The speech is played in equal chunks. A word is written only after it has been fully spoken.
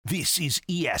This is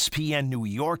ESPN New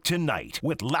York Tonight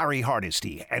with Larry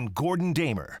Hardesty and Gordon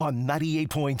Damer on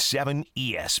 98.7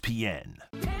 ESPN.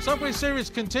 Subway Series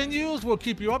continues. We'll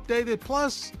keep you updated.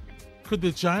 Plus, could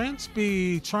the Giants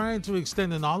be trying to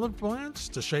extend an olive branch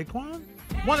to Saquon?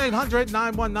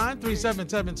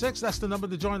 1-800-919-3776. That's the number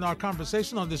to join our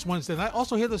conversation on this Wednesday night.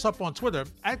 Also hit us up on Twitter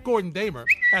at Gordon Damer,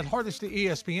 at Hardesty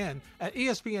ESPN, at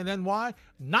ESPN NY,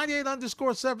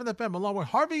 98_7 FM, along with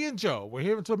Harvey and Joe. We're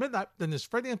here until midnight. Then there's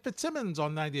Freddie and Fitzsimmons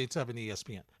on 98.7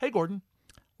 ESPN. Hey, Gordon.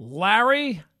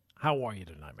 Larry, how are you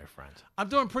tonight, my friend? I'm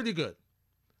doing pretty good.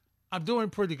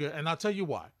 And I'll tell you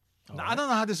why. Now, I don't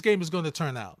know how this game is going to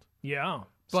turn out. Yeah,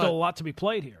 still a lot to be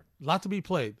played here.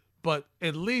 But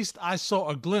at least I saw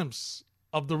a glimpse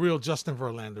of the real Justin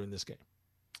Verlander in this game.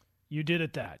 You did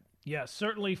at that. Yes,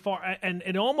 certainly far. And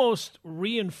it almost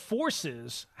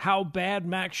reinforces how bad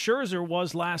Max Scherzer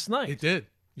was last night. It did.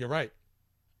 You're right.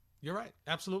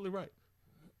 Absolutely right.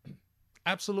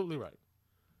 Absolutely right.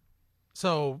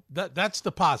 So that's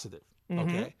the positive.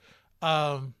 Okay.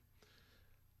 Buck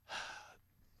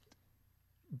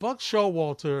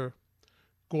Showalter,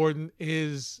 Gordon,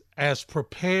 is as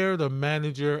prepared a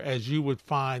manager as you would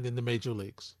find in the major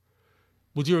leagues.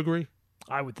 Would you agree?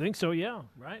 I would think so, yeah.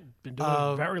 Right. Been doing it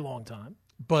a very long time.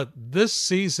 But this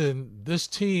season, this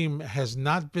team has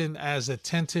not been as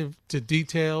attentive to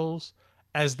details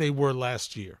as they were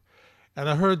last year. And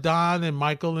I heard Don and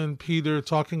Michael and Peter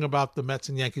talking about the Mets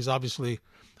and Yankees, obviously,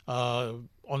 on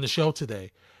the show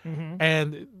today.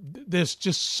 And there's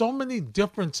just so many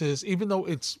differences, even though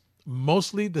it's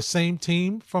mostly the same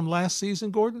team from last season,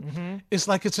 Gordon. It's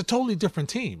like it's a totally different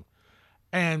team.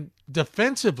 And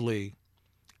defensively,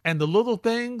 and the little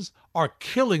things are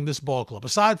killing this ball club,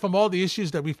 aside from all the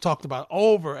issues that we've talked about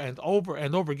over and over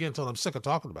and over again until I'm sick of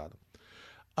talking about them.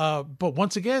 But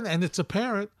once again, and it's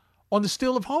apparent on the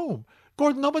steal of home.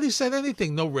 Gordon, nobody said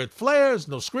anything. No red flares,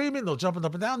 no screaming, no jumping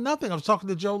up and down, nothing. I was talking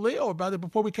to Joe Leo about it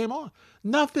before we came on.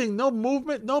 Nothing, no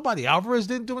movement, nobody. Alvarez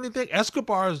didn't do anything.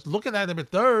 Escobar is looking at him at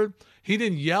third. He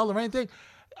didn't yell or anything.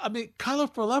 I mean,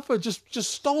 Kyler Falefa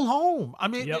just stole home. I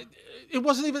mean, it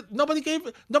wasn't even, nobody gave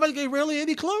Rayleigh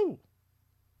any clue.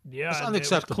 Yeah, it's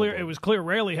unacceptable. It was clear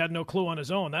Rayleigh had no clue on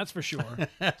his own, that's for sure.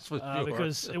 That's for sure.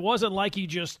 Because it wasn't like he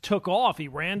just took off. He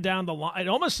ran down the line. It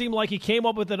almost seemed like he came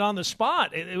up with it on the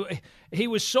spot. He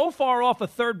was so far off of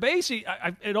third base,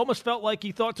 it almost felt like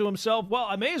he thought to himself, well,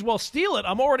 I may as well steal it.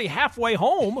 I'm already halfway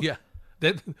home. Yeah,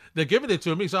 they're giving it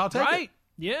to me, so I'll take it. Right,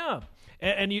 yeah.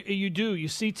 And you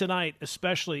see tonight,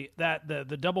 especially that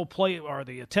the double play or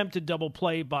the attempted double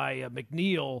play by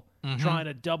McNeil trying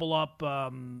to double up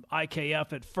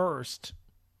IKF at first,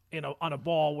 on a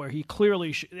ball where he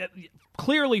clearly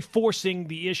forcing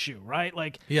the issue, right?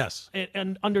 Like yes,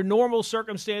 and under normal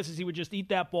circumstances, he would just eat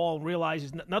that ball and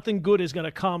realize nothing good is going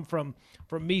to come from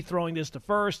me throwing this to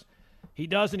first. He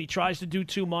doesn't. He tries to do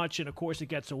too much, and of course, it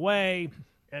gets away.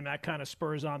 And that kind of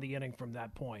spurs on the inning from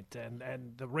that point.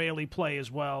 And the Rayleigh play as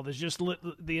well. There's just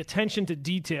the attention to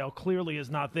detail clearly is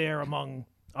not there among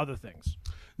other things.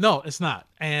 No, it's not.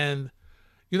 And,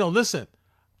 listen,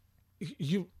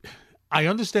 I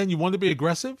understand you want to be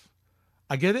aggressive.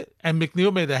 I get it. And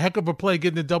McNeil made a heck of a play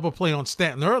getting the double play on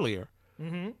Stanton earlier.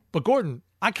 But, Gordon,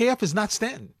 IKF is not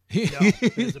Stanton.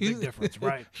 There's a big difference,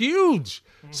 right? Huge.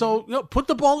 So, put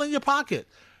the ball in your pocket.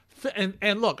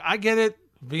 And look, I get it.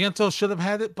 Vientos should have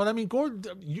had it, but I mean, Gordon,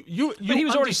 you. But he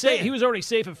was already safe. He was already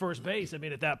safe at first base. I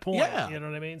mean, at that point, yeah. You know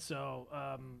what I mean. So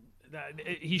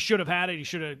he should have had it. He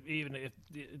should have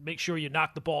make sure you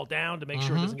knock the ball down to make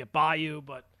sure it doesn't get by you.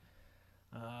 But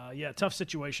tough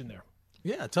situation there.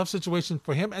 Yeah, tough situation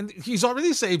for him, and he's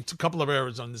already saved a couple of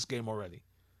errors on this game already.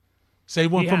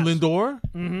 Saved one from Lindor.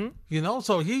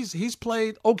 So he's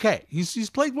played okay. He's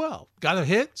played well. Got a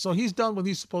hit, so he's done what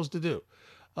he's supposed to do.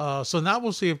 So now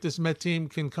we'll see if this Met team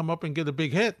can come up and get a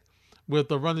big hit with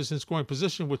the runners in scoring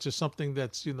position, which is something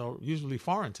that's, usually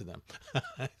foreign to them.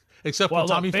 Except for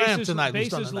Tommy Pham tonight, who's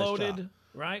done a nice loaded, job.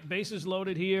 Right? Bases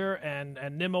loaded here, and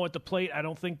Nimmo at the plate. I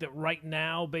don't think that right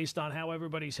now, based on how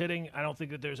everybody's hitting, I don't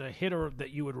think that there's a hitter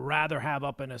that you would rather have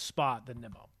up in a spot than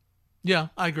Nimmo. Yeah,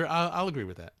 I agree. I'll agree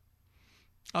with that.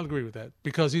 I'll agree with that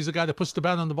because he's a guy that puts the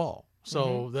bat on the ball.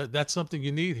 So that's something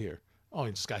you need here. Oh,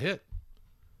 he just got hit.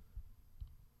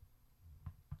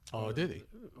 Oh, did he?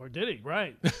 Or did he?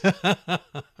 Right. I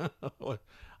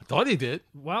thought he did.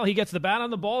 Well, he gets the bat on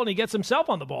the ball, and he gets himself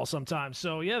on the ball sometimes.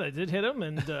 So, yeah, they did hit him,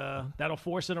 and that'll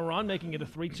force in a run, making it a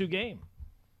 3-2 game.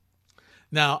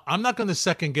 Now, I'm not going to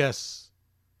second-guess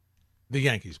the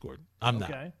Yankees, Gordon. I'm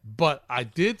not. But I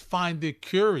did find it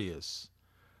curious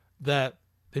that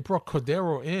they brought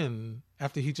Cordero in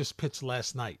after he just pitched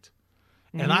last night.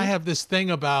 And I have this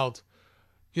thing about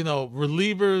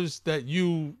relievers that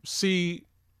you see,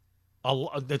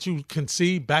 that you can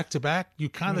see back to back, you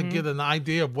kind of get an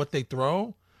idea of what they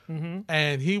throw.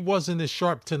 And he wasn't as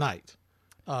sharp tonight.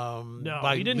 No,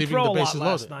 he didn't throw a lot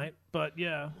last night. But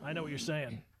yeah, I know what you're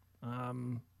saying.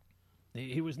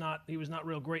 He was not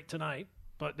real great tonight.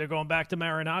 But they're going back to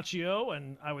Marinaccio,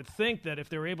 and I would think that if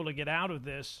they're able to get out of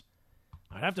this,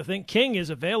 I'd have to think King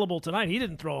is available tonight. He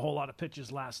didn't throw a whole lot of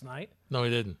pitches last night. No, he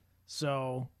didn't.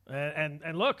 So,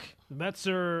 and look, the Mets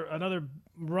are another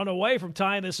run away from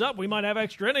tying this up. We might have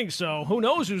extra innings, so who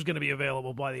knows who's going to be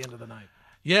available by the end of the night.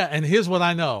 Yeah, and here's what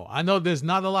I know. I know there's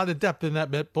not a lot of depth in that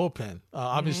Met bullpen.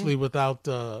 Obviously, without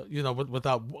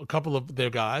without a couple of their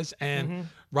guys, and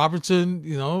Robertson,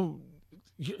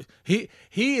 he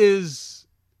is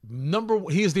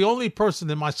he is the only person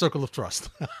in my circle of trust.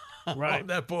 Right. On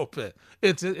that bullpen.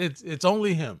 It's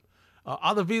only him.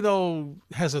 Ottavino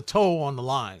has a toe on the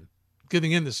line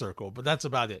getting in the circle, but that's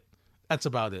about it.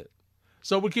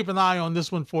 So we'll keep an eye on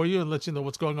this one for you and let you know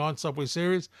what's going on in Subway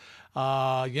Series.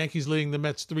 Yankees leading the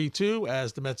Mets 3-2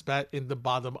 as the Mets bat in the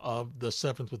bottom of the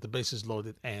seventh with the bases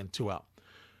loaded and 2 out.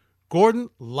 Gordon,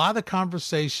 a lot of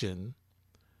conversation.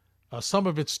 Some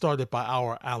of it started by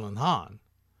our Alan Hahn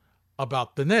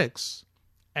about the Knicks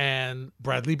and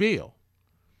Bradley Beal.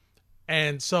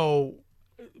 And so,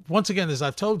 once again, as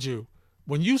I've told you,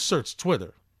 when you search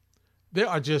Twitter, there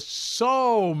are just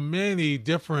so many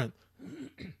different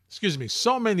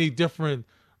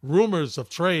rumors of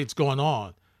trades going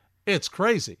on. It's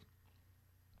crazy.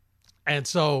 And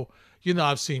so,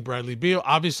 I've seen Bradley Beal.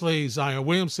 Obviously, Zion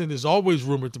Williamson is always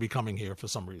rumored to be coming here for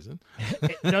some reason.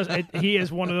 He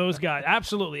is one of those guys.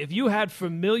 Absolutely. If you had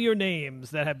familiar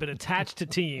names that have been attached to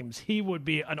teams, he would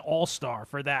be an all-star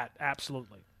for that.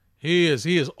 Absolutely. He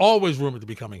is always rumored to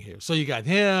be coming here. So you got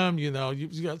him,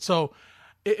 so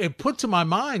it put to my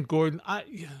mind, Gordon,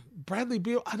 Bradley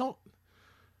Beal,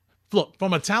 look,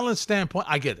 from a talent standpoint,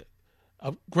 I get it.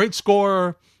 A great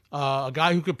scorer, a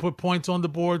guy who could put points on the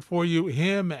board for you,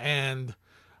 him and,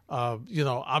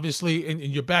 obviously in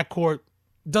your backcourt,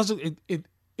 it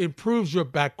improves your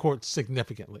backcourt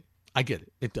significantly. I get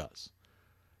it. It does.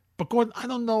 But Gordon, I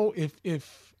don't know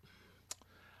if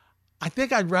I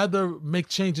think I'd rather make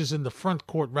changes in the front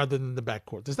court rather than the back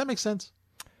court. Does that make sense?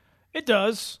 It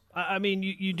does. I mean,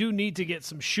 you do need to get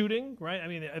some shooting, right? I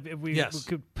mean, if we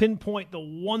could pinpoint the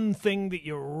one thing that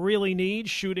you really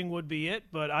need, shooting would be it.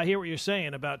 But I hear what you're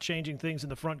saying about changing things in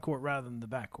the front court rather than the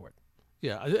back court.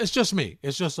 Yeah, it's just me.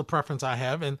 It's just a preference I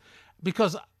have. And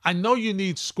because I know you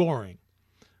need scoring,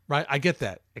 right? I get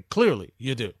that. Clearly,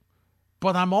 you do.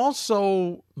 But I'm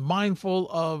also mindful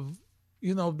of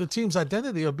the team's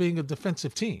identity of being a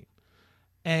defensive team.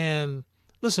 And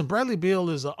listen, Bradley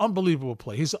Beal is an unbelievable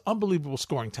player. He's an unbelievable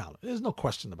scoring talent. There's no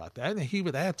question about that. And he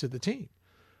would add to the team.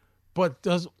 But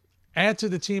does add to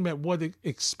the team at what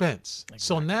expense? Exactly.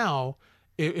 So now,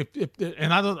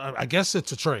 I guess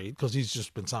it's a trade because he's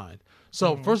just been signed.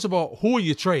 So first of all, who are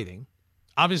you trading?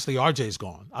 Obviously, RJ's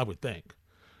gone, I would think.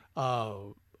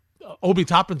 Obi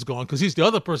Toppin's gone because he's the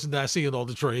other person that I see in all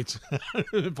the trades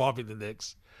involving the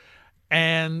Knicks.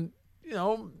 And,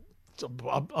 a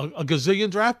gazillion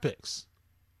draft picks.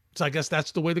 So I guess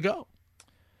that's the way to go.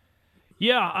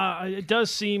 Yeah, it does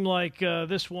seem like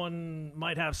this one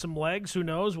might have some legs. Who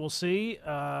knows? We'll see.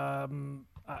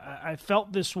 I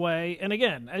felt this way. And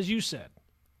again, as you said,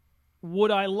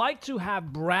 would I like to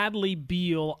have Bradley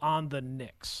Beal on the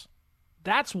Knicks?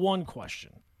 That's one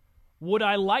question. Would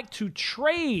I like to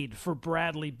trade for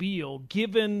Bradley Beal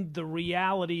given the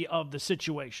reality of the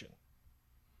situation?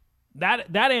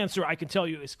 That answer, I can tell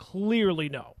you, is clearly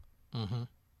no. Mm-hmm.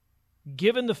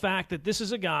 Given the fact that this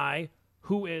is a guy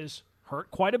who is hurt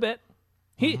quite a bit,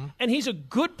 and he's a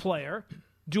good player.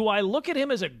 Do I look at him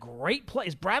as a great player?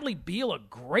 Is Bradley Beal a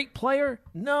great player?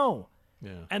 No.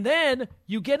 Yeah. And then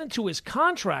you get into his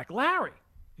contract, Larry.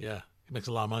 Yeah, he makes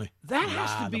a lot of money. That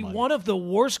has to be one of the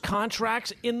worst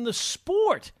contracts in the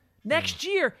sport. Next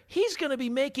year, he's going to be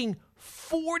making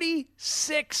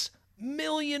 $46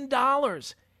 million.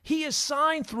 He is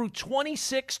signed through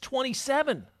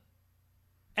 26-27.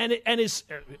 And his,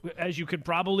 as you could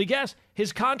probably guess,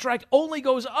 his contract only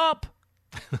goes up.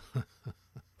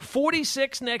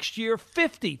 46 next year,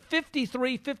 50,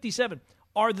 53, 57.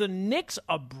 Are the Knicks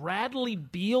a Bradley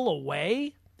Beal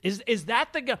away? Is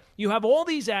that the guy? You have all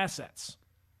these assets.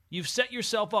 You've set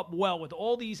yourself up well with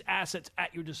all these assets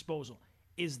at your disposal.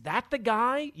 Is that the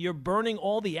guy you're burning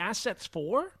all the assets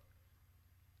for?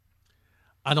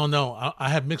 I don't know. I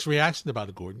have mixed reaction about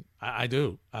it, Gordon. I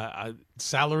do.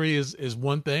 Salary is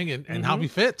one thing, and how he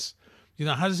fits.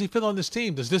 How does he fit on this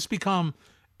team? Does this become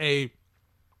a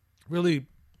really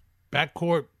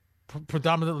backcourt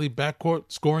predominantly backcourt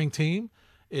scoring team?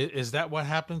 Is that what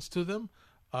happens to them?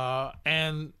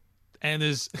 And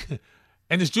is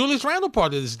and is Julius Randle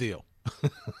part of this deal?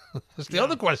 That's the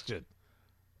other question.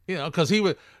 Because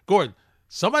Gordon,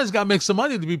 somebody's got to make some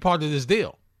money to be part of this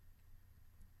deal.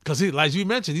 Because as you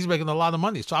mentioned, he's making a lot of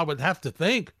money. So I would have to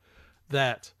think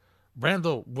that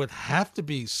Randle would have to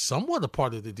be somewhat a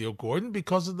part of the deal, Gordon,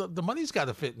 because of the money's got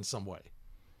to fit in some way.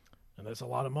 And that's a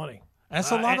lot of money. That's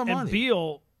a lot of money. And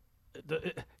Beal,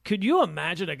 could you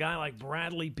imagine a guy like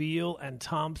Bradley Beal and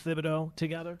Tom Thibodeau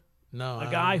together? No.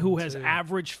 A guy who has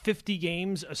averaged 50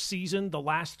 games a season the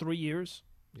last 3 years?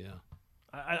 Yeah.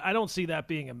 I don't see that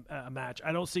being a match.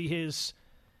 I don't see his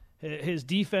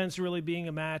defense really being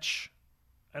a match.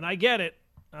 And I get it.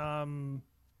 The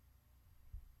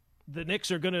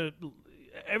Knicks are going to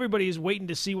 – everybody is waiting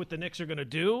to see what the Knicks are going to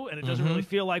do, and it doesn't really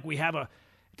feel like we have a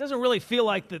 – it doesn't really feel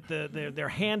like that their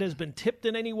hand has been tipped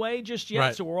in any way just yet.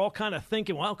 Right. So we're all kind of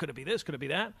thinking, well, could it be this? Could it be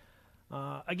that?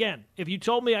 Again, if you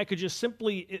told me I could just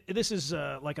simply this is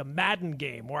like a Madden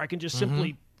game where I can just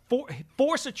simply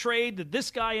force a trade that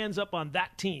this guy ends up on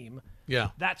that team,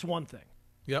 that's one thing.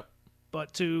 Yep.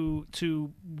 But to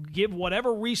give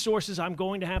whatever resources I'm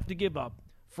going to have to give up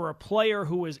for a player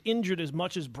who is injured as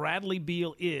much as Bradley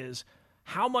Beal is,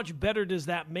 how much better does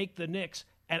that make the Knicks?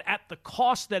 And at the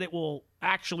cost that it will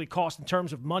actually cost in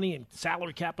terms of money and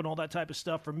salary cap and all that type of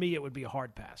stuff, for me, it would be a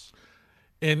hard pass.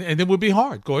 And it would be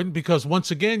hard, Gordon, because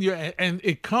once again, and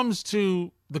it comes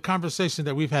to the conversation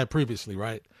that we've had previously,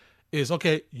 right? Is,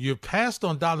 okay, you passed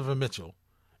on Donovan Mitchell,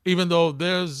 even though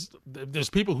there's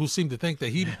people who seem to think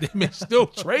that they may still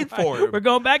trade for him. We're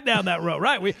going back down that road,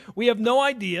 right? We have no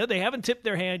idea. They haven't tipped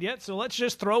their hand yet, so let's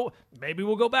just maybe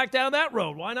we'll go back down that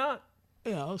road. Why not?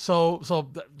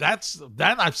 So that's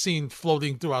that I've seen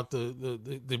floating throughout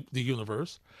the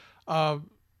universe.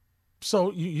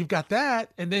 So you've got that,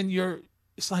 and then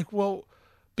it's like, well,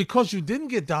 because you didn't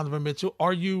get Donovan Mitchell,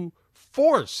 are you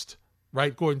forced,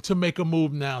 right, Gordon, to make a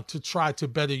move now to try to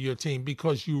better your team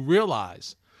because you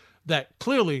realize that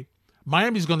clearly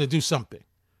Miami's going to do something.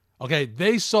 Okay,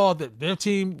 they saw that their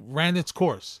team ran its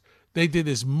course. They did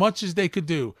as much as they could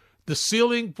do. The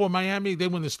ceiling for Miami, they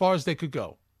went as far as they could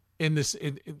go in this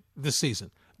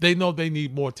season. They know they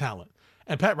need more talent.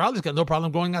 And Pat Riley's got no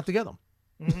problem going out to get them.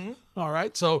 Mm-hmm. All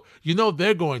right, so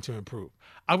they're going to improve.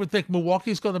 I would think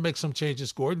Milwaukee's going to make some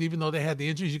changes, Gordon, even though they had the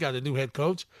injuries. You got a new head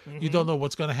coach. Mm-hmm. You don't know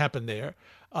what's going to happen there.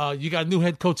 You got a new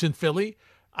head coach in Philly.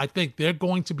 I think they're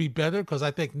going to be better because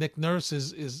I think Nick Nurse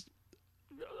is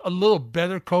a little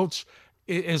better coach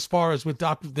as far as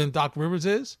than Doc Rivers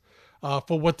is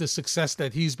for what the success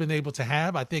that he's been able to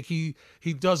have. I think he's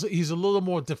a little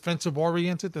more defensive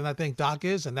oriented than I think Doc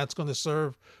is, and that's going to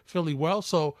serve Philly well.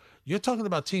 So you're talking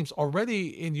about teams already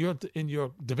in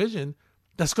your division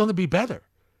that's going to be better.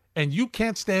 And you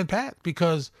can't stand pat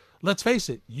because, let's face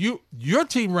it, your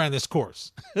team ran this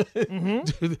course.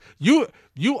 Mm-hmm.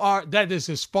 you are, that is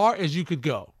as far as you could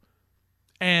go.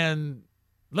 And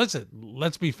listen,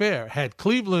 let's be fair. If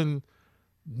Cleveland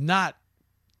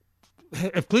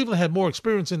had more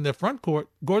experience in their front court,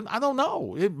 Gordon, I don't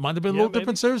know. It might have been a little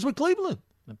different series with Cleveland.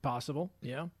 Possible,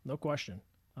 yeah, no question.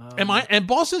 And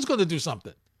Boston's going to do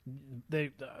something.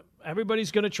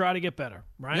 Everybody's going to try to get better,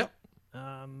 right? Yep.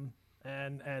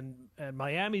 And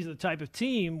Miami's the type of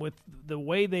team with the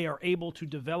way they are able to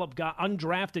develop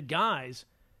undrafted guys,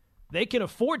 they can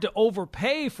afford to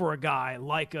overpay for a guy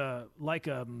like a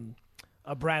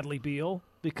Bradley Beal,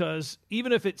 because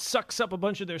even if it sucks up a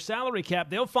bunch of their salary cap,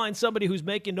 they'll find somebody who's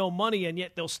making no money and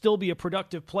yet they'll still be a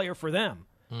productive player for them.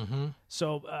 Mm-hmm.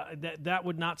 So that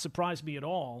would not surprise me at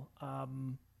all.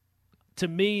 To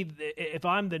me, if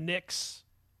I'm the Knicks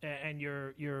and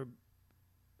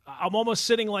I'm almost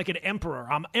sitting like an emperor.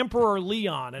 I'm Emperor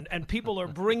Leon, and people are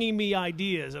bringing me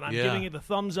ideas, and I'm giving it the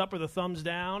thumbs up or the thumbs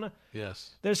down.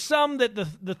 Yes. There's some that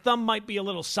the thumb might be a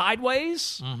little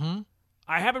sideways. Mm-hmm.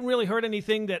 I haven't really heard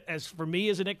anything that, as for me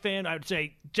as a Knicks fan, I would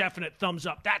say definite thumbs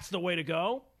up. That's the way to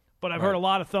go. But I've heard a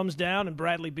lot of thumbs down, and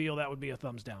Bradley Beal, that would be a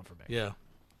thumbs down for me. Yeah.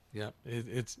 Yeah.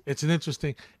 It's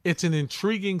an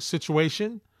intriguing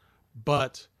situation,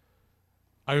 but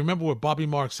I remember what Bobby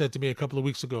Marks said to me a couple of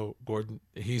weeks ago, Gordon.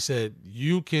 He said,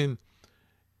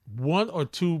 one or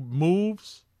two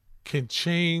moves can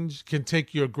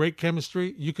take your great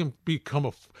chemistry. You can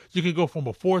go from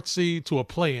a fourth seed to a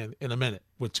play-in a minute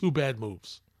with two bad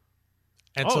moves.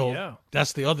 And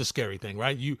that's the other scary thing,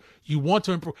 right? You want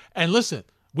to improve. And listen,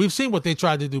 we've seen what they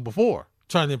tried to do before,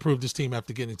 trying to improve this team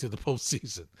after getting to the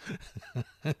postseason.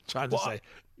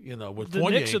 With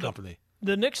Fournier and company.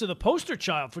 The Knicks are the poster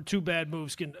child for two bad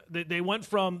moves. They went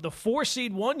from the 4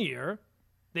 seed one year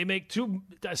They make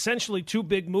essentially two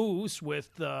big moves with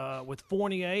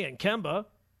Fournier and Kemba.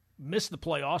 Miss the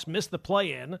playoffs, miss the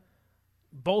play-in.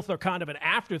 Both are kind of an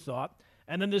afterthought.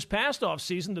 And then this past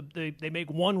offseason, they make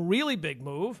one really big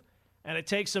move, and it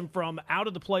takes them from out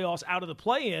of the playoffs, out of the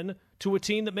play-in, to a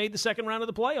team that made the second round of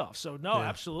the playoffs. So, no,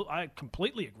 absolutely, I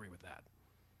completely agree with that.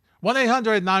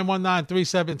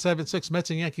 1-800-919-3776. Mets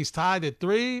and Yankees tied at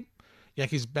 3.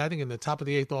 Yankees batting in the top of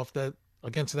the 8th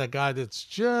against that guy that's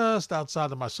just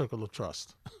outside of my circle of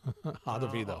trust.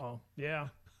 Ottavino. Yeah.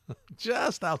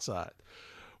 Just outside.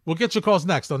 We'll get your calls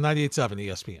next on 98.7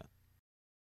 ESPN.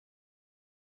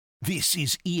 This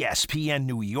is ESPN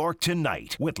New York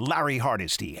Tonight with Larry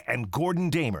Hardesty and Gordon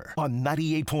Damer on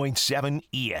 98.7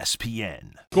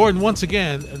 ESPN. Gordon, once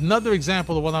again, another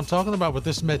example of what I'm talking about with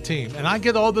this Met team. And I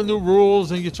get all the new rules,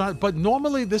 and you're trying, but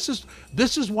normally this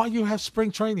is why you have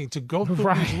spring training, to go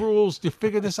through these rules, to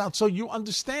figure this out, so you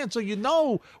understand, so you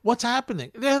know what's happening.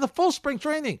 They had a full spring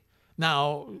training.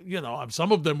 Now,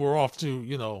 some of them were off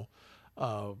to,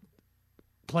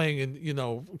 playing and,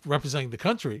 representing the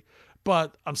country.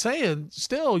 But I'm saying,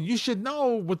 still, you should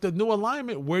know with the new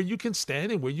alignment where you can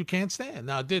stand and where you can't stand.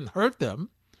 Now, it didn't hurt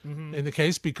them in the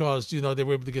case because, they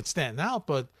were able to get Stanton out.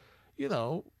 But,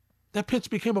 that pitch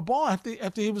became a ball after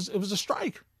it was a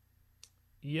strike.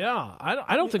 Yeah,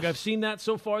 I don't think I've seen that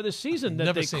so far this season.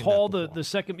 That they call the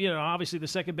second, obviously the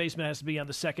second baseman has to be on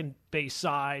the second base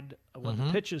side when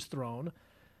the pitch is thrown.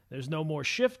 There's no more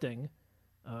shifting.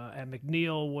 And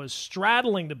McNeil was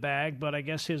straddling the bag, but I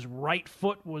guess his right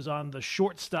foot was on the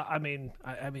shortstop. I mean,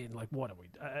 like, what are we?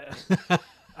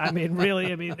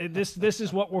 Really, this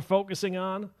is what we're focusing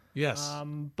on. Yes.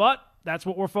 But that's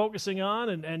what we're focusing on,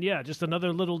 and yeah, just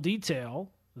another little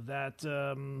detail that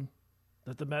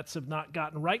that the Mets have not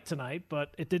gotten right tonight.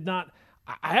 But it did not.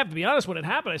 I have to be honest. When it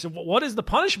happened, I said, well, "What is the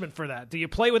punishment for that? Do you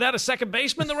play without a second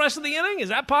baseman the rest of the inning? Is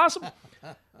that possible?"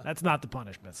 That's not the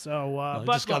punishment. So,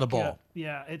 but just got a ball.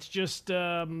 Yeah, it's just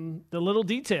the little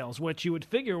details, which you would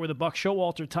figure with a Buck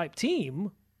Showalter type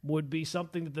team would be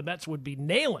something that the Mets would be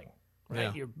nailing. Right,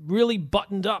 Yeah. You're really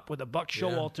buttoned up with a Buck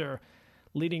Showalter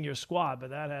leading your squad,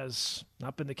 but that has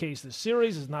not been the case this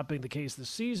series. Has not been the case this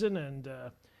season, and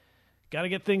got to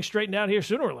get things straightened out here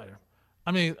sooner or later.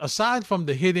 I mean, aside from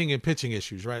the hitting and pitching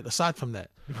issues, right? Aside from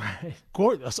that, Right.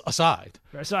 Gordon, Aside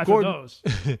Gordon, from those,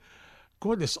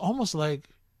 Gordon, it's almost like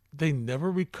they never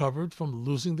recovered from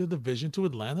losing the division to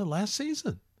Atlanta last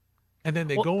season. And then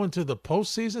they go into the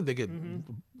postseason, they get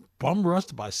bum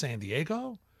rushed by San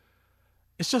Diego.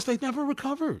 It's just they never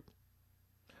recovered.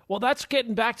 well, that's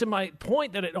getting back to my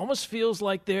point that it almost feels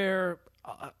like they're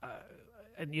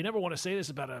and you never want to say this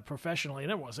about a professional, you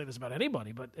never want to say this about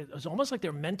anybody, but it's almost like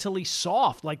they're mentally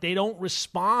soft, like they don't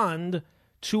respond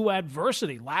to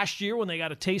adversity. Last year when they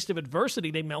got a taste of adversity,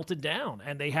 they melted down,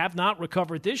 and they have not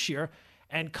recovered this year.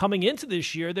 And coming into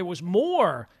this year, there was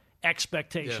more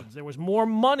expectations. Yeah. There was more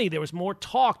money. There was more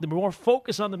talk. There was more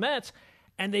focus on the Mets.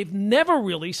 And they've never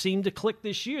really seemed to click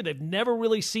this year. They've never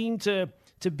really seemed to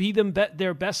be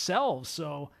their best selves.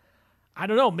 So I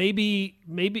don't know.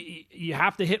 Maybe you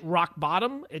have to hit rock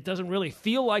bottom. It doesn't really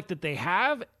feel like that they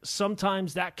have.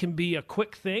 Sometimes that can be a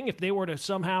quick thing. If they were to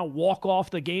somehow walk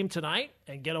off the game tonight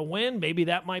and get a win, maybe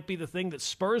that might be the thing that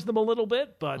spurs them a little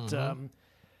bit. But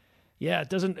yeah, it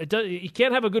doesn't. You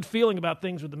can't have a good feeling about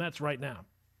things with the Mets right now.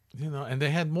 And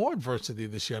they had more adversity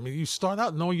this year. I mean, you start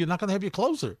out knowing you're not going to have your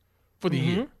closer for the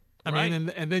year. I mean,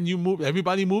 and then you move.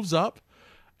 Everybody moves up,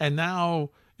 and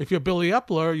now if you're Billy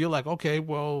Epler, you're like, okay,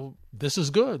 well, this is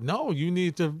good. No, you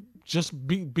need to just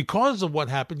because of what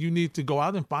happened. You need to go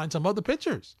out and find some other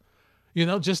pitchers,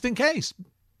 just in case.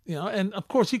 And of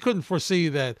course he couldn't foresee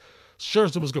that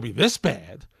Scherzer was going to be this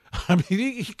bad. I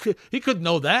mean, he could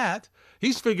know that.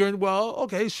 He's figuring, well,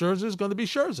 okay, Scherzer's going to be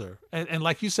Scherzer. And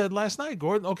like you said last night,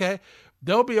 Gordon, okay,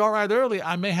 they'll be all right early.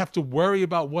 I may have to worry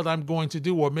about what I'm going to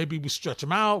do, or maybe we stretch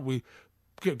them out. We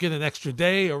get an extra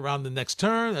day around the next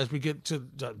turn as we get to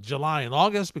July and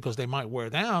August because they might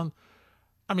wear down.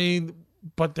 I mean,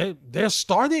 but they're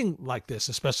starting like this,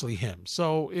 especially him.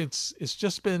 So it's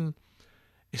just been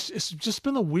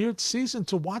a weird season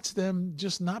to watch them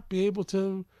just not be able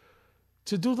to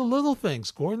do the little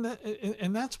things, Gordon.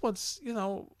 And that's what's,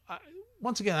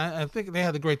 once again, I think they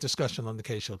had a great discussion on the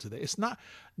K Show today.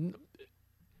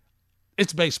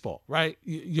 It's baseball, right?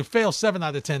 You fail 7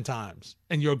 out of 10 times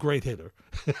and you're a great hitter.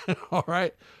 All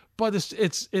right. But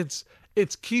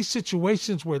it's key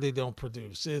situations where they don't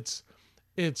produce.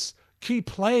 It's key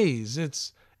plays.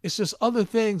 It's just other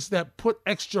things that put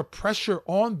extra pressure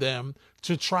on them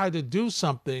to try to do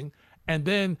something. And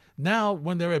then now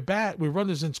when they're at bat with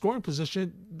runners in scoring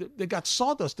position, they got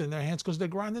sawdust in their hands because they're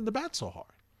grinding the bat so hard.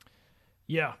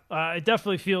 Yeah, it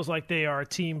definitely feels like they are a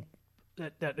team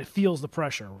that it feels the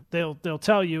pressure. They'll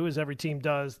tell you, as every team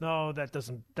does, no, that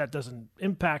doesn't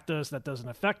impact us, that doesn't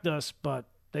affect us, but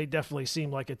they definitely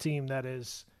seem like a team that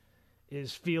is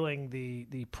feeling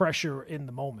the pressure in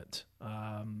the moment.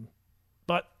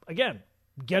 But again,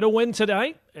 get a win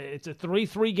tonight. It's a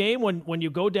 3-3 game. When you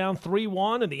go down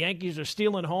 3-1 and the Yankees are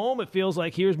stealing home, it feels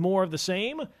like here's more of the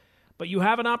same. But you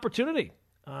have an opportunity.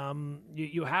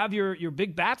 You have your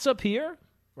big bats up here,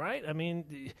 right? I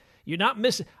mean, you're not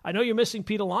missing. I know you're missing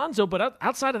Pete Alonso, but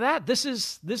outside of that, this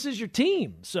is your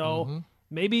team. So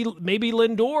maybe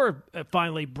Lindor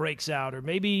finally breaks out, or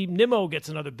maybe Nimmo gets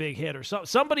another big hit, or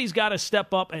somebody's got to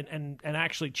step up and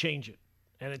actually change it.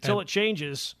 And until it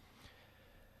changes,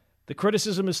 the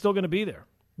criticism is still going to be there.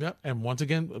 Yeah, and once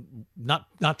again, not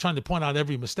trying to point out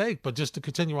every mistake, but just to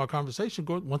continue our conversation,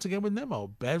 once again with Nimmo,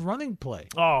 bad running play.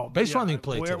 Running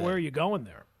play today. Where are you going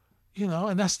there? You know,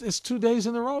 and it's 2 days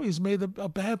in a row he's made a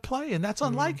bad play, and that's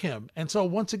unlike him. And so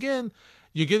once again,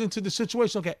 you get into the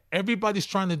situation, okay, everybody's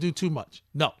trying to do too much.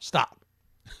 No, stop.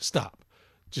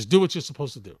 Just do what you're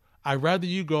supposed to do. I'd rather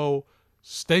you go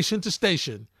station to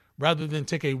station rather than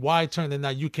take a wide turn and now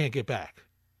you can't get back.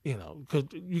 You know, because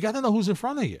you got to know who's in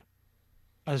front of you.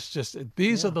 It's just,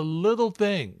 these are the little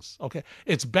things. Okay,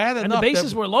 it's bad enough. And the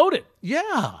bases were loaded.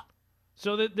 Yeah.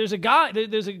 So there's a guy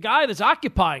that's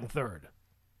occupying third.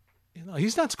 You know,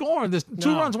 he's not scoring. There's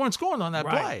 2 runs weren't scoring on that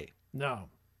play. No.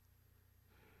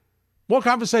 More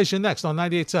conversation next on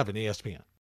 98.7 ESPN.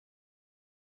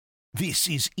 This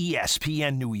is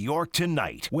ESPN New York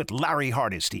Tonight with Larry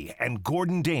Hardesty and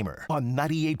Gordon Damer on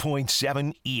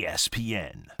 98.7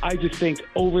 ESPN. I just think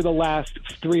over the last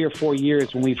 3 or 4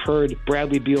 years when we've heard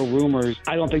Bradley Beal rumors,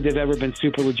 I don't think they've ever been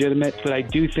super legitimate, but I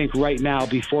do think right now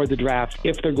before the draft,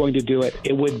 if they're going to do it,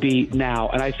 it would be now.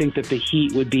 And I think that the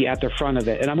Heat would be at the front of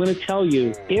it. And I'm going to tell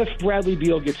you, if Bradley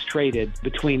Beal gets traded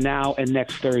between now and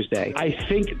next Thursday, I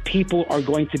think people are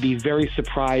going to be very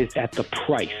surprised at the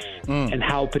price and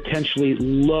how potentially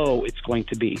low it's going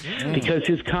to be because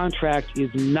his contract is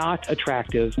not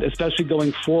attractive, especially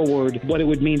going forward, what it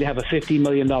would mean to have a $50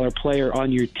 million player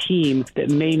on your team that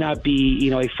may not be, you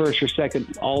know, a first or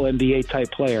second all-NBA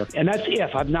type player. And that's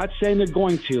if. I'm not saying they're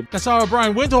going to. That's our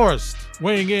Brian Windhorst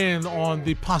weighing in on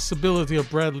the possibility of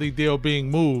Bradley Beal being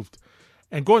moved.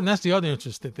 And Gordon, that's the other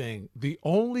interesting thing. The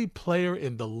only player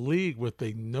in the league with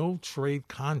a no-trade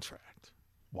contract.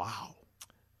 Wow.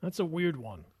 That's a weird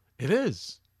one. It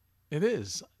is.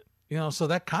 You know, so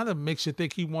that kind of makes you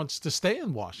think he wants to stay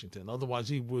in Washington. Otherwise,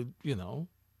 he would, you know.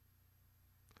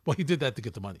 Well, he did that to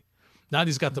get the money. Now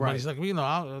he's got the money. He's like, well, you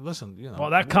know, listen, you know. Well,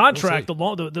 that contract,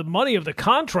 the money of the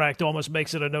contract almost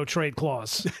makes it a no-trade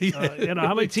clause. You know,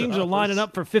 how many teams are lining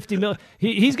up for $50 million?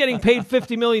 He's getting paid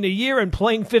 $50 million a year and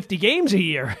playing 50 games a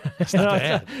year. It's not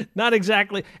bad. Not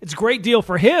exactly. It's a great deal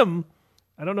for him.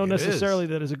 I don't know necessarily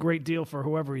that is a great deal for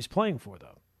whoever he's playing for,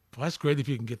 though. Well, that's great if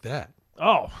you can get that.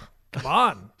 Oh, come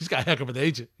on. He's got a heck of an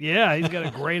agent. Yeah, he's got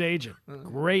a great agent.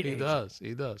 Great agent.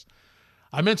 He does.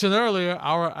 I mentioned earlier,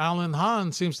 our Alan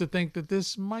Hahn seems to think that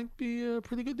this might be a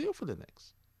pretty good deal for the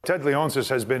Knicks. Ted Leonsis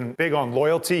has been big on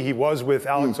loyalty. He was with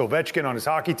Alex Ovechkin on his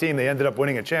hockey team. They ended up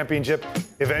winning a championship.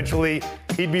 Eventually,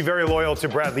 he'd be very loyal to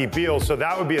Bradley Beal, so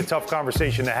that would be a tough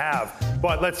conversation to have.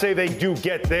 But let's say they do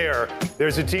get there.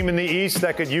 There's a team in the East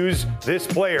that could use this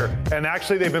player, and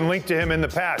actually they've been linked to him in the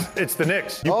past. It's the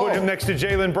Knicks. You put him next to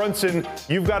Jalen Brunson,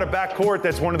 you've got a backcourt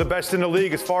that's one of the best in the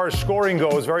league as far as scoring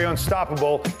goes, very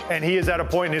unstoppable, and he is at a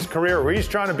point in his career where he's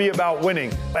trying to be about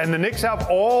winning. And the Knicks have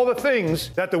all the things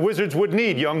that the Wizards would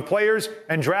need, young players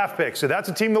and draft picks. So that's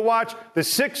a team to watch. The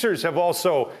Sixers have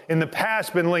also, in the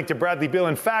past, been linked to Bradley Beal.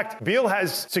 In fact, Beal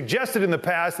has suggested in the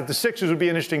past that the Sixers would be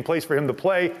an interesting place for him to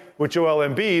play with Joel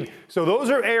Embiid. So those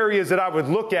are areas that I would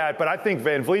look at, but I think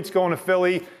Van Vliet's going to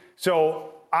Philly.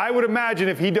 So I would imagine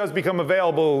if he does become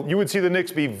available, you would see the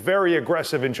Knicks be very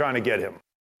aggressive in trying to get him.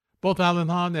 Both Alan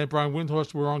Hahn and Brian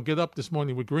Windhorst were on Get Up this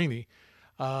morning with Greeny.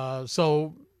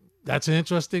 So that's an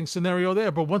interesting scenario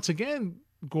there. But once again,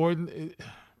 Gordon,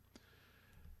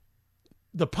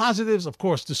 the positives, of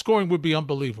course, the scoring would be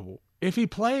unbelievable. If he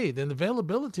played, and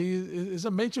availability is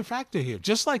a major factor here,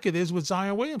 just like it is with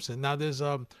Zion Williamson. Now, there's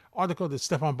an article that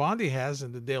Stefan Bondi has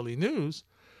in the Daily News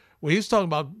where he's talking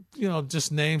about, you know,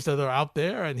 just names that are out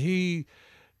there. And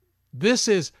this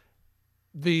is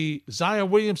the Zion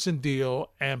Williamson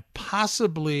deal and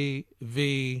possibly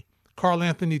the Karl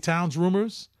Anthony Towns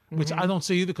rumors, which I don't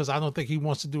see either because I don't think he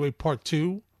wants to do a part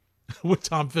 2 with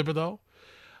Tom Thibodeau.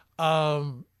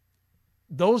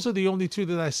 Those are the only two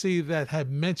that I see that have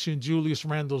mentioned Julius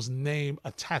Randle's name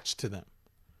attached to them.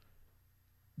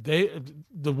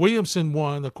 the Williamson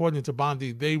one, according to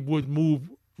Bondi, they would move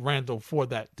Randall for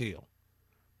that deal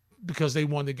because they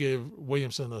wanted to give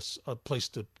Williamson a place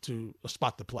to a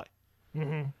spot to play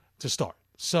to start.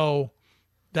 So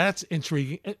that's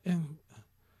intriguing. And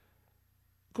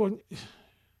Gordon,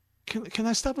 can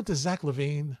I stop with the Zach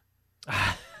LaVine?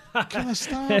 Can I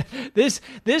stop?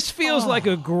 This feels like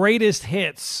a greatest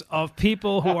hits of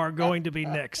people who are going to be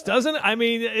Knicks, doesn't it? I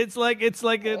mean, it's like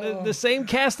the same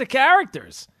cast of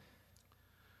characters.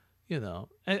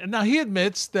 And now he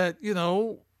admits that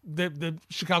the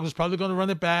Chicago's probably going to run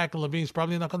it back, and LaVine's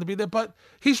probably not going to be there. But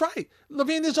he's right.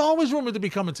 LaVine is always rumored to be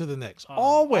coming to the Knicks.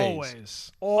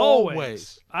 Always.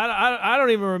 I don't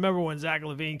even remember when Zach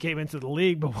LaVine came into the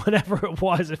league, but whenever it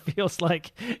was, it feels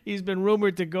like he's been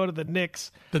rumored to go to the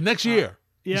Knicks the next year.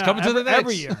 He's coming to the Knicks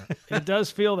every year. It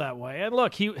does feel that way. And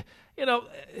look,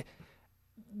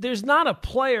 there's not a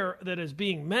player that is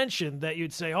being mentioned that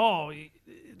you'd say, oh,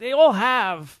 they all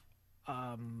have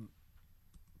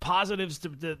positives to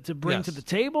bring to the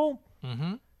table.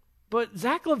 Mm-hmm. But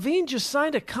Zach LaVine just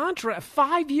signed a contract,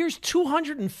 5 years,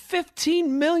 $215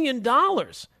 million.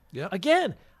 Yep.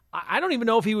 Again, I don't even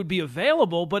know if he would be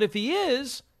available, but if he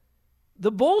is,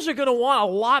 the Bulls are going to want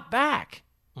a lot back.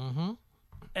 Mm-hmm.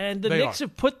 And the Knicks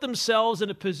have put themselves in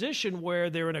a position where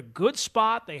they're in a good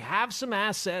spot. They have some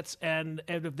assets, and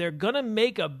if they're going to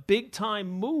make a big-time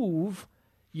move,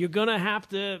 you're going to have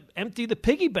to empty the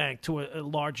piggy bank to a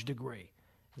large degree.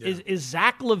 Yeah. Is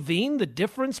Zach LaVine the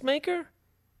difference maker?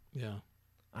 Yeah.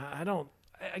 I don't.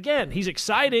 Again, he's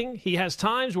exciting. He has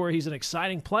times where he's an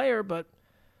exciting player, but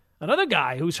another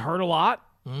guy who's hurt a lot,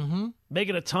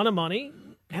 making a ton of money,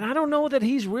 and I don't know that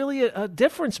he's really a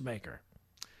difference maker.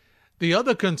 The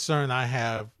other concern I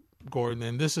have, Gordon,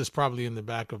 and this is probably in the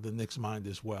back of the Knicks' mind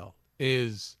as well,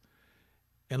 is,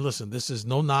 and listen, this is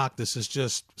no knock. This is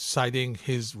just citing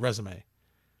his resume.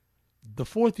 The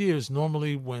fourth year is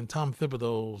normally when Tom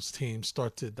Thibodeau's teams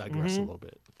start to digress a little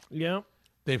bit. Yeah.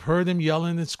 They've heard him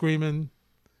yelling and screaming.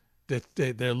 They're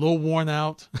a little worn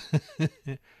out,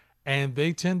 and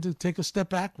they tend to take a step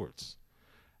backwards.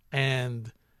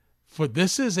 And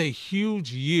this is a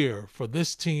huge year for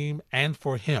this team and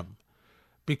for him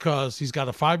because he's got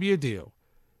a 5-year deal.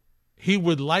 He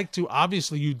would like to,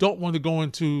 obviously, you don't want to go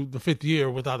into the 5th year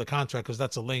without a contract because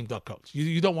that's a lame duck coach.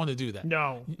 You don't want to do that.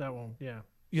 No, that won't, yeah.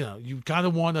 You kind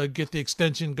of want to get the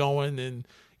extension going and,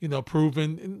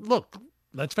 proven. And look,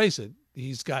 let's face it.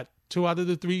 He's got 2 out of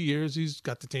the 3 years. He's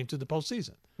got the team to the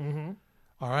postseason. Mm-hmm.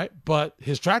 All right. But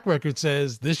his track record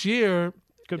says this year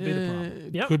could be the problem.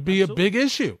 Yep, could be absolutely. A big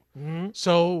issue. Mm-hmm.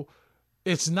 So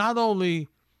it's not only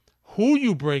who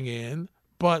you bring in,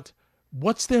 but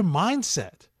what's their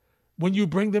mindset when you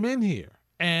bring them in here,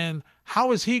 and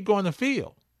how is he going to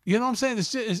feel? You know what I'm saying?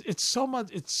 It's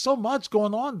so much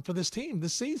going on for this team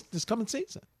this coming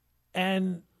season.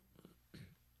 And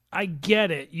I get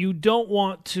it. You don't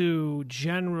want to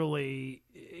generally,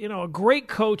 a great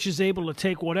coach is able to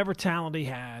take whatever talent he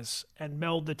has and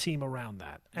meld the team around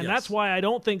that. And that's why I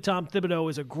don't think Tom Thibodeau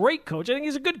is a great coach. I think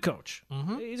he's a good coach.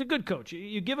 Mm-hmm. He's a good coach.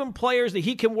 You give him players that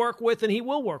he can work with, and he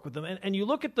will work with them. And you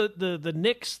look at the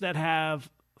Knicks that have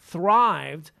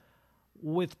thrived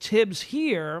with Tibbs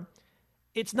here,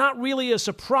 it's not really a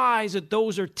surprise that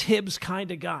those are Tibbs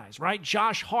kind of guys, right?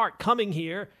 Josh Hart coming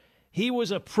here, he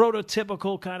was a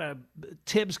prototypical kind of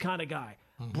Tibbs kind of guy.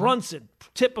 Mm-hmm. Brunson,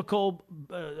 typical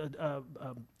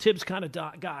Tibbs kind of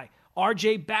guy.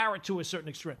 R.J. Barrett to a certain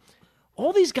extent.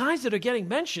 All these guys that are getting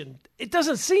mentioned, it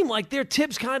doesn't seem like they're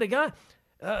Tibbs kind of guy.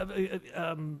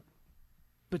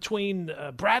 Between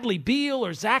Bradley Beal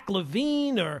or Zach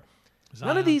LaVine or Zion.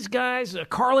 None of these guys,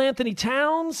 Karl Anthony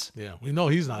Towns. Yeah, we know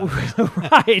he's not.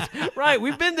 Right.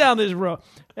 We've been down this road.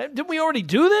 Didn't we already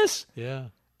do this? Yeah.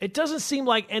 It doesn't seem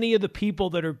like any of the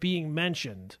people that are being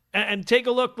mentioned. And take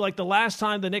a look, like the last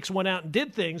time the Knicks went out and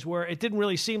did things where it didn't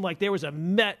really seem like there was a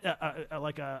match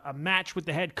with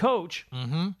the head coach.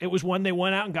 Mm-hmm. It was when they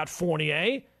went out and got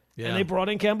Fournier, and they brought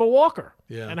in Kemba Walker.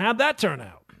 Yeah. And how'd that turn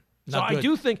out? So I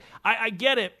do think I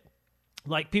get it.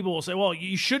 Like people will say, well,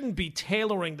 you shouldn't be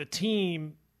tailoring the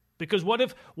team because what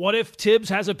if Tibbs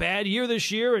has a bad year this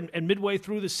year and midway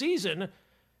through the season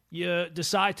you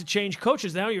decide to change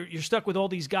coaches? Now you're stuck with all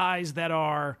these guys that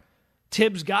are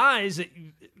Tibbs guys that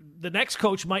the next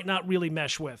coach might not really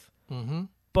mesh with. Mm-hmm.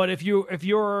 But if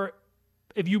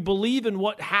you believe in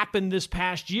what happened this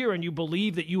past year and you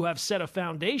believe that you have set a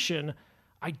foundation,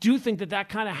 I do think that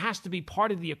kind of has to be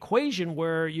part of the equation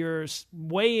where you're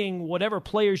weighing whatever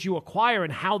players you acquire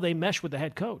and how they mesh with the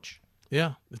head coach.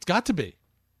 Yeah, it's got to be.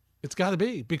 It's got to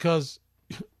be because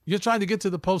you're trying to get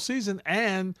to the postseason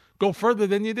and go further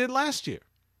than you did last year.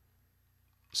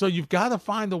 So you've got to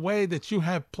find a way that you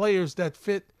have players that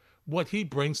fit what he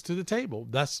brings to the table.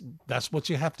 That's what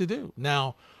you have to do.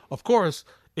 Now, of course,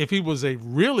 if he was a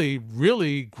really,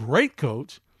 really great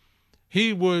coach,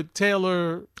 he would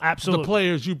tailor the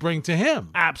players you bring to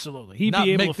him. Absolutely. He'd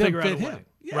be able to figure out a way.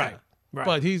 Yeah. Right.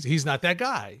 But he's not that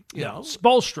guy. You know?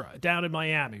 Spoelstra down in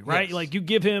Miami, right? Yes. Like you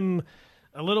give him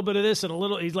a little bit of this and a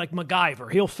little, he's like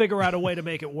MacGyver. He'll figure out a way to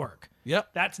make it work. Yep.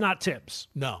 That's not Tibbs.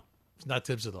 No, it's not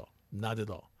Tibbs at all. Not at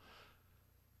all.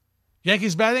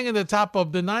 Yankees batting in the top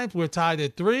of the ninth. We're tied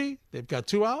at 3. They've got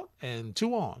 2 out and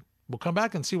 2 on. We'll come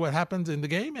back and see what happens in the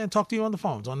game and talk to you on the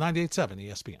phones on 98.7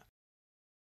 ESPN.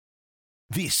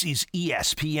 This is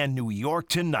ESPN New York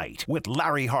Tonight with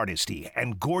Larry Hardesty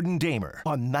and Gordon Damer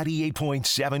on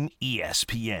 98.7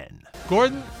 ESPN.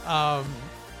 Gordon,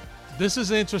 this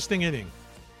is an interesting inning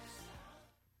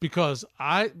because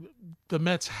the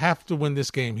Mets have to win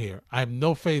this game here. I have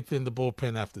no faith in the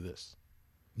bullpen after this.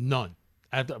 None.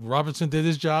 Robinson did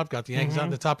his job, got the Yankees out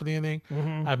in the top of the inning.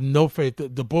 I have no faith. The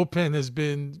bullpen has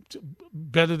been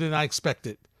better than I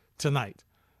expected tonight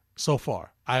so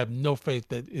far. I have no faith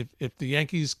that if the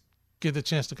Yankees get a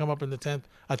chance to come up in the 10th,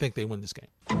 I think they win this game.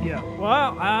 Yeah,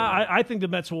 well, I think the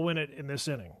Mets will win it in this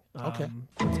inning. Okay.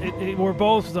 We're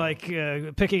both like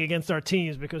picking against our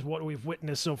teams because what we've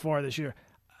witnessed so far this year.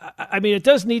 I mean, it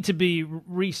does need to be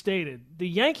restated. The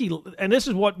Yankee, and this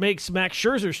is what makes Max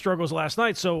Scherzer's struggles last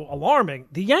night so alarming.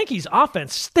 The Yankees'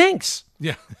 offense stinks.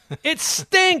 Yeah, it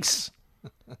stinks.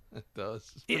 It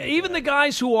does. Even the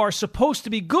guys who are supposed to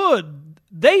be good,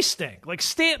 they stink. Like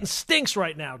Stanton stinks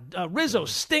right now. Rizzo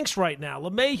stinks right now.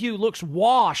 LeMahieu looks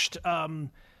washed.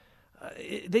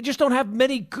 They just don't have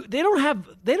many. They don't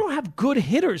have good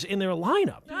hitters in their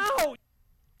lineup. No,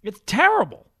 it's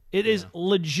terrible. It is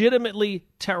legitimately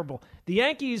terrible. The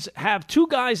Yankees have 2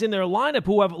 guys in their lineup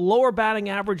who have lower batting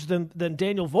average than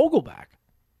Daniel Vogelback.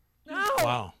 No.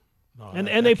 Wow. No,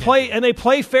 and they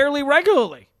play fairly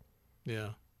regularly.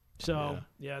 Yeah. So,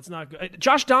 yeah, it's not good.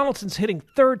 Josh Donaldson's hitting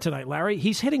 3rd tonight, Larry.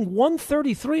 He's hitting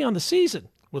 133 on the season.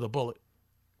 With a bullet.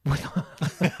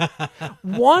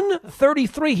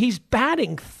 133. He's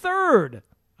batting 3rd.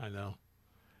 I know.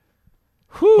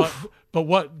 Whew.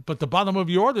 But the bottom of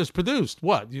your order is produced.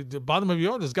 What? The bottom of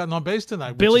your order has gotten on base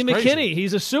tonight. Billy McKinney,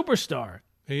 he's a superstar.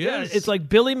 He is. It's like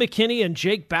Billy McKinney and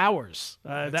Jake Bowers.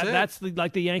 That's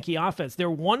like the Yankee offense.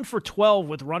 They're 1 for 12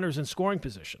 with runners in scoring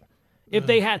position. If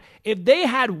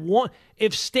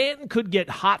Stanton could get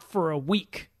hot for a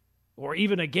week or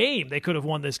even a game, they could have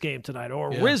won this game tonight.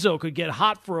 Or Rizzo could get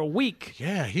hot for a week.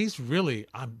 Yeah,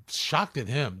 I'm shocked at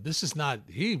him.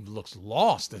 He looks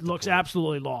lost. Looks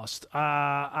absolutely lost.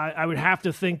 I would have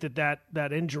to think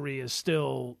that injury is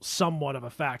still somewhat of a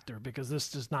factor because this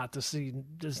does not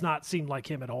seem like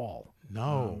him at all.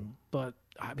 No. But,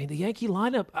 I mean, the Yankee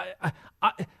lineup,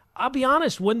 I'll be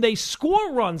honest, when they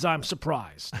score runs, I'm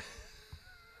surprised.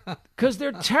 Because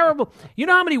they're terrible. You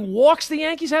know how many walks the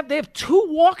Yankees have? They have 2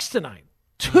 walks tonight.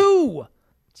 2.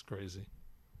 That's crazy.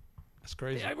 That's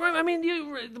crazy. I mean,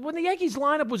 when the Yankees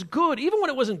lineup was good, even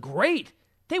when it wasn't great,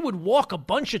 they would walk a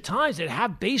bunch of times. They'd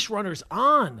have base runners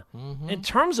on. In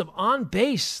terms of on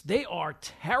base, they are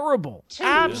terrible. 2.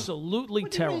 Absolutely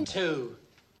terrible. What do you mean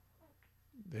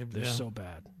 2? They're so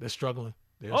bad. They're struggling.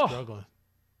 They're struggling.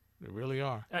 They really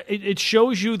are. It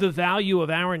shows you the value of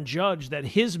Aaron Judge, that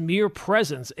his mere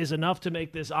presence is enough to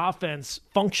make this offense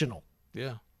functional.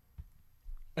 Yeah.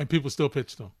 And people still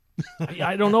pitch to him.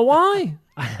 I don't know why.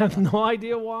 I have no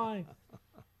idea why.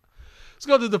 Let's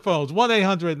go to the phones.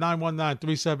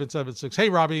 1-800-919-3776. Hey,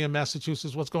 Robbie in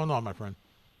Massachusetts. What's going on, my friend?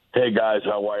 Hey, guys.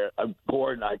 How are you?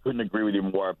 Gordon, I couldn't agree with you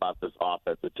more about this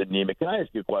offense. It's anemic. Can I ask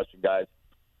you a question, guys?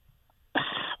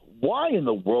 Why in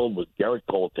the world was Garrett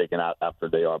Cole taken out after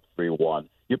they are up 3-1?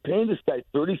 You're paying this guy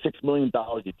 $36 million.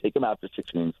 You take him after 6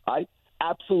 innings. I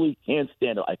absolutely can't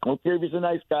stand it. I don't care if he's a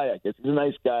nice guy. I guess he's a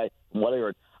nice guy. From what I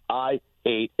heard, I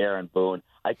hate Aaron Boone.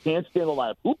 I can't stand the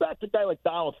lineup. Who bats a guy like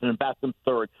Donaldson and bats him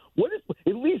 3rd? What is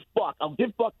at least Buck? I'll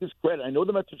give Buck this credit. I know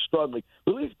the Mets are struggling,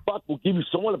 but at least Buck will give you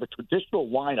somewhat of a traditional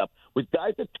lineup with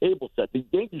guys at table set. The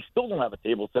Yankees still don't have a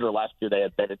table setter. Last year they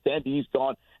had Benintendi, he's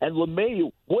gone, and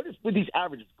LeMahieu. What is with these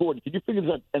averages, Gordon? Can you figure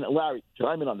this out? And Larry,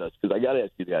 chime in on this because I got to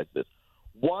ask you guys this.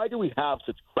 Why do we have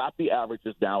such crappy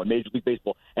averages now in Major League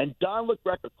Baseball? And Don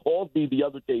LeGreca called me the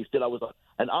other day. He said I was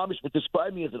an Amish, but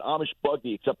described me as an Amish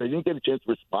buggy, except I didn't get a chance to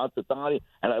respond to Donnie.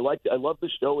 And I love the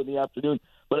show in the afternoon.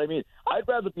 But, I mean, I'd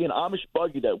rather be an Amish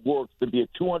buggy that works than be a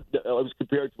 200 – I was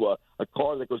compared to a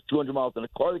car that goes 200 miles and a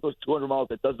car that goes 200 miles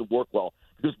that doesn't work well.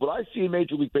 Because what I see in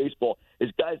Major League Baseball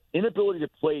is guys' inability to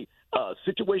play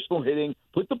situational hitting,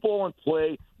 put the ball in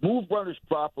play, move runners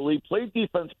properly, play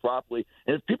defense properly.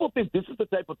 And if people think this is the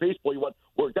type of baseball you want,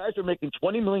 where guys are making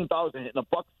 $20 million and hitting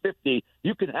 $150,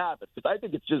 you can have it. Because I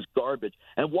think it's just garbage.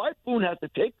 And why Boone has to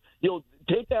take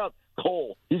out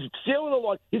Cole? He's sailing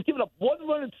along. He's given up 1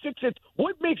 run and 6 hits.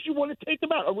 What makes you want to take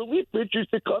him out? A relief pitcher is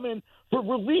to come in for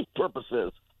relief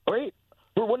purposes, right?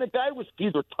 For when a guy was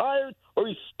either tired or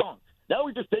he stunk. Now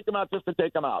we just take him out just to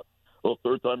take him out. Well,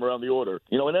 third time around the order.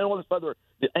 And then all of a sudden,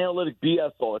 the analytic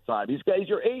BS all the time. These guys,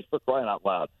 your ace for crying out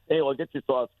loud. Anyway, I'll get your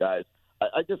thoughts, guys.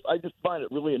 I just find it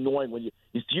really annoying when you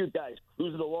see your guys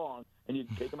cruising along and you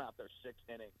take them out there 6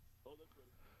 innings.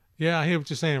 Yeah, I hear what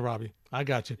you're saying, Robbie. I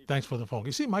got you. Thanks for the phone.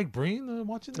 You see Mike Breen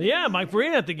watching the game? Mike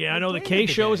Breen at the game. I know the K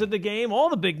show's at the game. All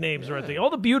the big names are at the game. All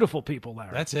the beautiful people,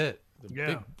 Larry. That's it.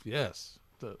 Yes.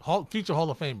 The future Hall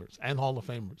of Famers and Hall of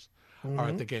Famers are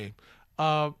at the game.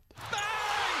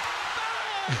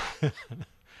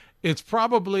 It's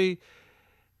probably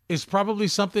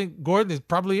something, Gordon, it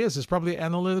probably is. It's probably an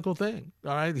analytical thing.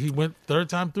 All right. He went third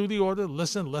time through the order.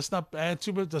 Listen, let's not add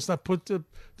too much. Let's not put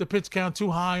the pitch count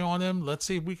too high on him. Let's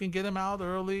see if we can get him out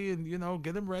early and,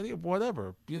 get him ready,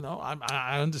 whatever.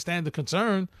 I understand the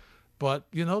concern, but,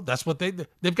 that's what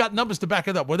they've got numbers to back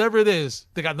it up. Whatever it is,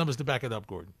 they got numbers to back it up,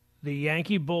 Gordon. The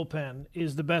Yankee bullpen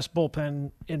is the best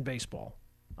bullpen in baseball.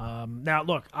 Now,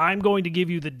 look, I'm going to give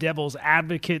you the devil's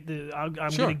advocate. I'm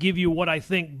going to give you what I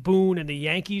think Boone and the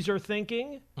Yankees are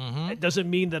thinking. It doesn't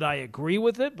mean that I agree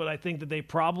with it, but I think that they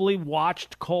probably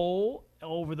watched Cole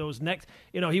over those next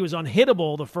 – he was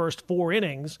unhittable the first 4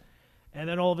 innings, and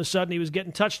then all of a sudden he was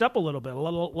getting touched up a little bit, a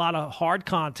lot of hard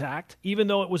contact, even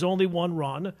though it was only 1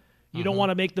 run. You don't want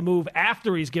to make the move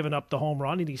after he's given up the home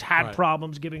run, and he's had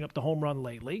problems giving up the home run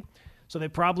lately. So they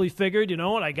probably figured,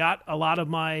 I got a lot of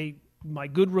my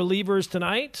good relievers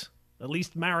tonight, at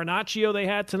least Marinaccio they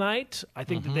had tonight. I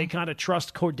think that they kind of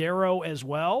trust Cordero as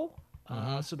well.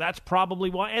 So that's probably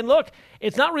why. And look,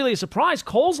 it's not really a surprise.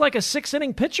 Cole's like a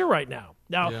 6-inning pitcher right now.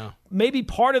 Now, maybe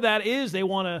part of that is they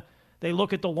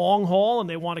look at the long haul and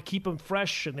they want to keep him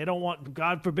fresh, and they don't want,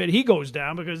 God forbid, he goes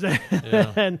down, because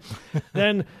then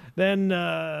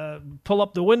pull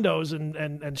up the windows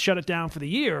and shut it down for the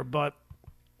year. But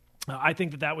I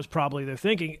think that was probably their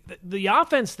thinking. The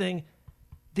offense thing,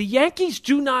 the Yankees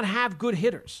do not have good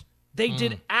hitters. They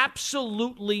did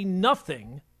absolutely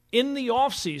nothing in the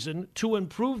offseason to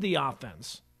improve the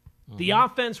offense. The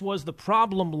offense was the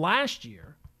problem last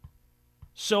year.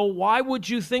 So why would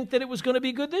you think that it was going to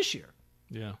be good this year?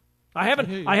 Yeah. I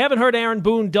haven't heard Aaron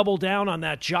Boone double down on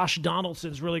that Josh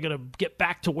Donaldson's really going to get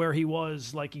back to where he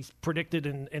was like he's predicted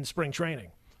in spring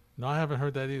training. No, I haven't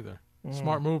heard that either.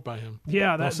 Smart move by him.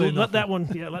 Yeah, let that one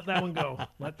go.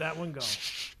 Let that one go.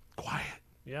 Quiet.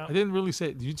 Yeah. I didn't really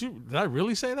say. Did I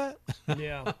really say that?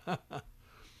 Yeah.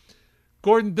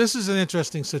 Gordon, this is an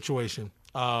interesting situation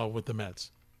with the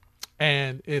Mets,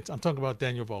 and I'm talking about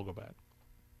Daniel Vogelbach,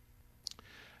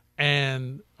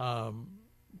 and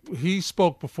he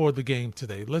spoke before the game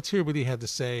today. Let's hear what he had to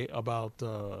say about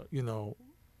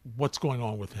what's going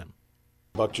on with him.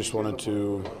 Buck just wanted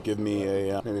to give me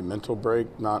a maybe mental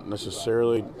break, not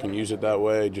necessarily can use it that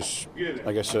way. Just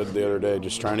like I said the other day,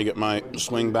 just trying to get my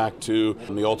swing back to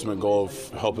the ultimate goal of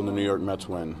helping the New York Mets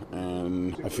win.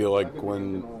 And I feel like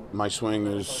when my swing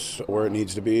is where it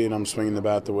needs to be and I'm swinging the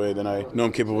bat the way that I know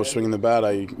I'm capable of swinging the bat,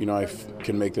 I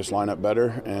can make this lineup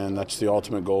better. And that's the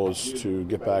ultimate goal, is to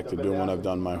get back to doing what I've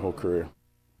done my whole career.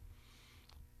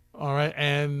 All right,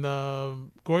 and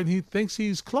Gordon, he thinks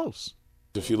he's close.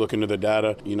 If you look into the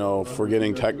data, for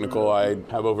getting technical, I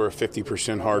have over a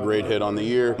 50% hard rate hit on the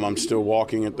year. I'm still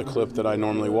walking at the clip that I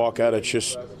normally walk at. It's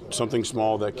just something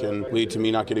small that can lead to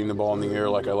me not getting the ball in the air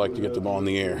like I like to get the ball in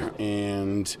the air.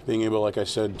 And being able, like I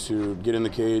said, to get in the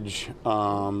cage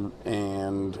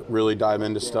and really dive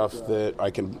into stuff that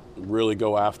I can really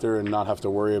go after and not have to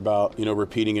worry about,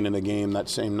 repeating it in the game that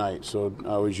same night. So I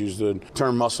always use the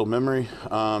term muscle memory,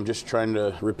 just trying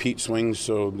to repeat swings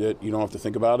so that you don't have to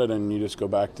think about it and you just go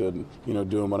back to,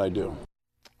 doing what I do.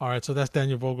 All right, so that's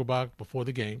Daniel Vogelbach before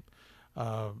the game.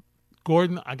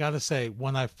 Gordon, I got to say,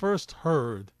 when I first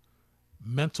heard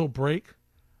mental break,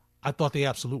 I thought the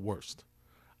absolute worst.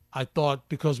 I thought,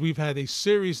 because we've had a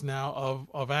series now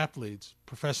of athletes,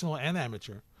 professional and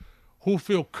amateur, who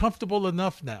feel comfortable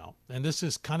enough now, and this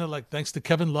is kind of like thanks to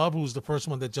Kevin Love, who's the first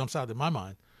one that jumps out in my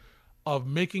mind, of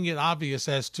making it obvious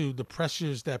as to the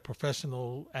pressures that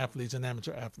professional athletes and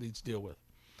amateur athletes deal with.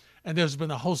 And there's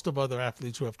been a host of other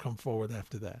athletes who have come forward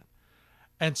after that.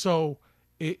 And so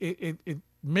it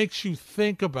makes you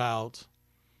think about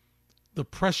the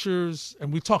pressures,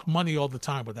 and we talk money all the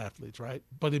time with athletes, right?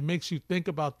 But it makes you think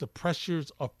about the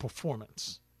pressures of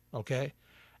performance okay?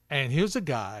 And here's a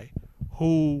guy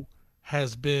who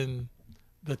has been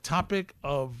the topic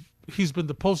of, he's been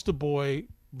the poster boy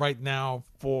right now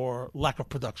for lack of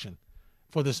production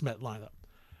for this Met lineup.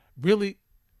 Really,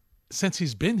 since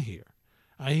he's been here.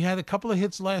 He had a couple of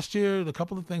hits last year, a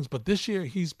couple of things, but this year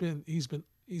he's been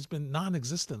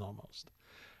non-existent almost.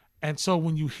 And so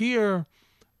when you hear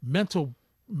mental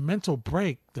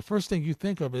break, the first thing you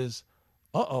think of is,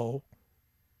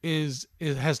 has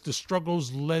the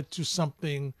struggles led to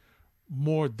something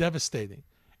more devastating?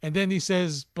 And then he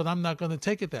says, but I'm not going to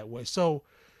take it that way. So,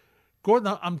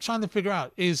 Gordon, I'm trying to figure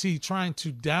out, is he trying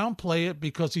to downplay it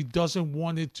because he doesn't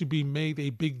want it to be made a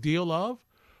big deal of?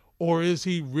 Or is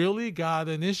he really got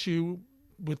an issue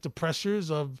with the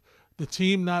pressures of the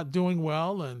team not doing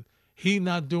well and he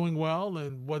not doing well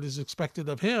and what is expected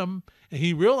of him? And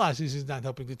he realizes he's not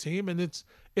helping the team, and it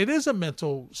is a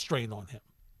mental strain on him.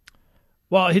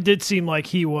 Well, it did seem like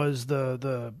he was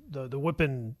the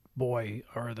whipping boy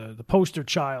or the poster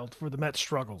child for the Mets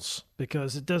struggles,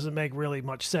 because it doesn't make really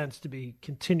much sense to be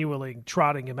continually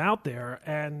trotting him out there.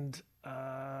 And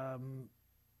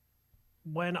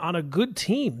when on a good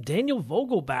team, Daniel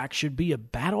Vogelbach should be a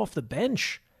bat off the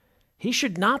bench. He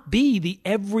should not be the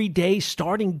everyday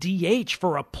starting DH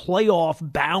for a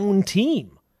playoff-bound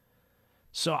team.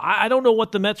 So I don't know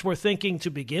what the Mets were thinking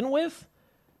to begin with.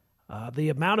 The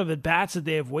amount of at-bats that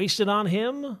they have wasted on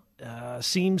him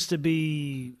seems to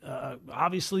be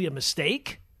obviously a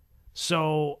mistake.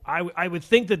 So I would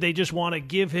think that they just want to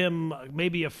give him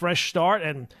maybe a fresh start,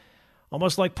 and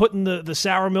almost like putting the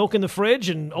sour milk in the fridge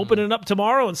and opening it up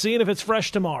tomorrow and seeing if it's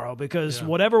fresh tomorrow, because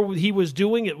whatever he was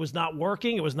doing, it was not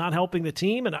working. It was not helping the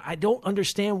team. And I don't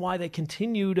understand why they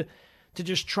continued to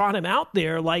just trot him out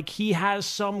there like he has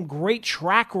some great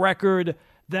track record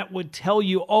that would tell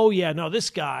you, oh, yeah, no, this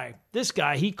guy,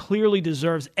 he clearly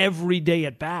deserves every day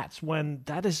at bats, when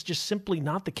that is just simply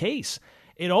not the case.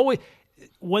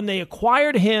 When they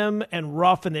acquired him and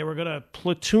Ruff and they were going to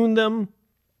platoon them,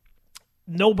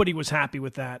 nobody was happy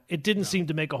with that. It didn't seem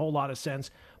to make a whole lot of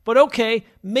sense. But okay,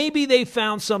 maybe they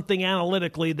found something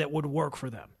analytically that would work for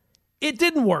them. It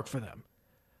didn't work for them.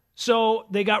 So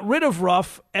they got rid of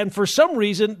Ruff, and for some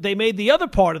reason, they made the other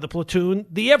part of the platoon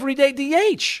the everyday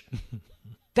DH.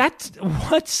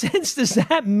 What sense does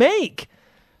that make?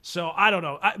 So I don't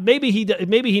know. Maybe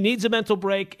he needs a mental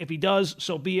break. If he does,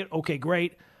 so be it. Okay,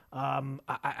 great.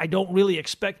 I don't really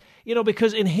expect,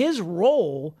 because in his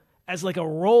role as like a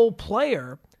role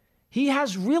player, he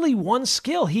has really one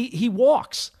skill. He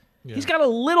walks. Yeah. He's got a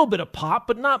little bit of pop,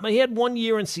 but not. He had 1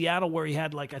 year in Seattle where he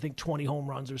had 20 home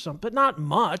runs or something, but not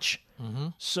much. Mm-hmm.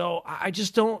 So I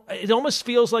just don't. It almost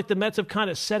feels like the Mets have kind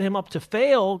of set him up to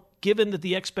fail, given that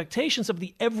the expectations of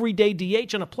the everyday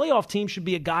DH on a playoff team should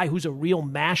be a guy who's a real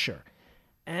masher,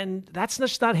 and that's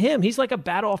just not him. He's like a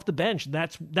bat off the bench.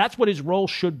 That's what his role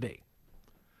should be.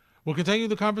 We'll continue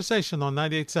the conversation on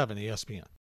 98.7 ESPN.